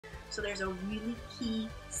So there's a really key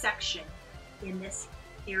section in this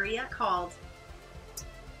area called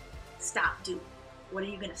stop doing. What are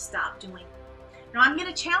you going to stop doing? Now I'm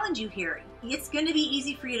going to challenge you here. It's going to be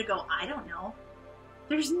easy for you to go, I don't know.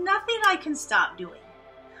 There's nothing I can stop doing.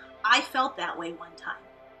 I felt that way one time.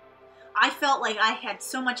 I felt like I had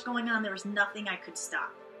so much going on, there was nothing I could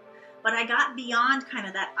stop. But I got beyond kind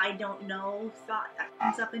of that I don't know thought that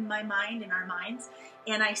comes up in my mind, in our minds.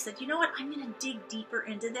 And I said, you know what, I'm going to dig deeper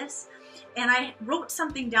into this. And I wrote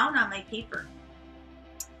something down on my paper.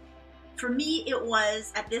 For me, it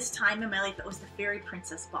was, at this time in my life, it was the Fairy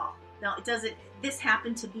Princess Ball. Now, this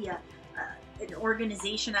happened to be an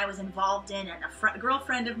organization I was involved in, and a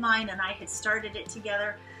girlfriend of mine and I had started it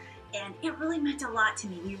together. And it really meant a lot to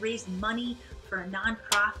me. We raised money for a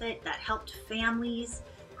nonprofit that helped families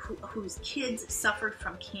whose kids suffered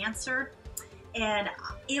from cancer. And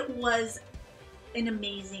it was an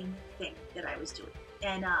amazing thing that I was doing,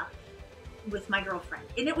 and with my girlfriend.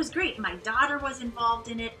 And it was great. My daughter was involved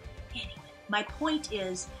in it. Anyway, my point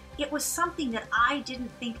is, it was something that I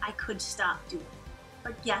didn't think I could stop doing.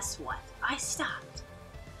 But guess what? I stopped.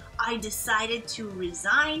 I decided to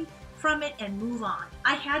resign from it and move on.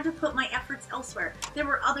 I had to put my efforts elsewhere. There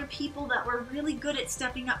were other people that were really good at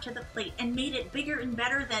stepping up to the plate and made it bigger and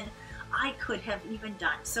better than I could have even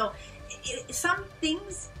done. So some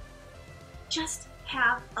things just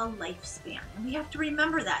have a lifespan, and we have to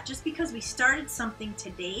remember that. Just because we started something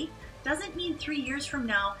today doesn't mean 3 years from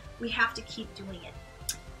now we have to keep doing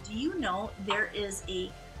it. Do you know there is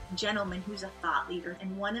a gentleman who's a thought leader,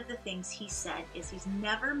 and one of the things he said is he's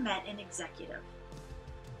never met an executive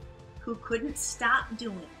who couldn't stop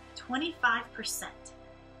doing 25%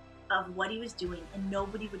 of what he was doing and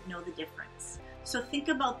nobody would know the difference. So think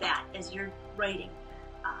about that as you're writing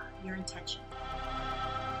your intention.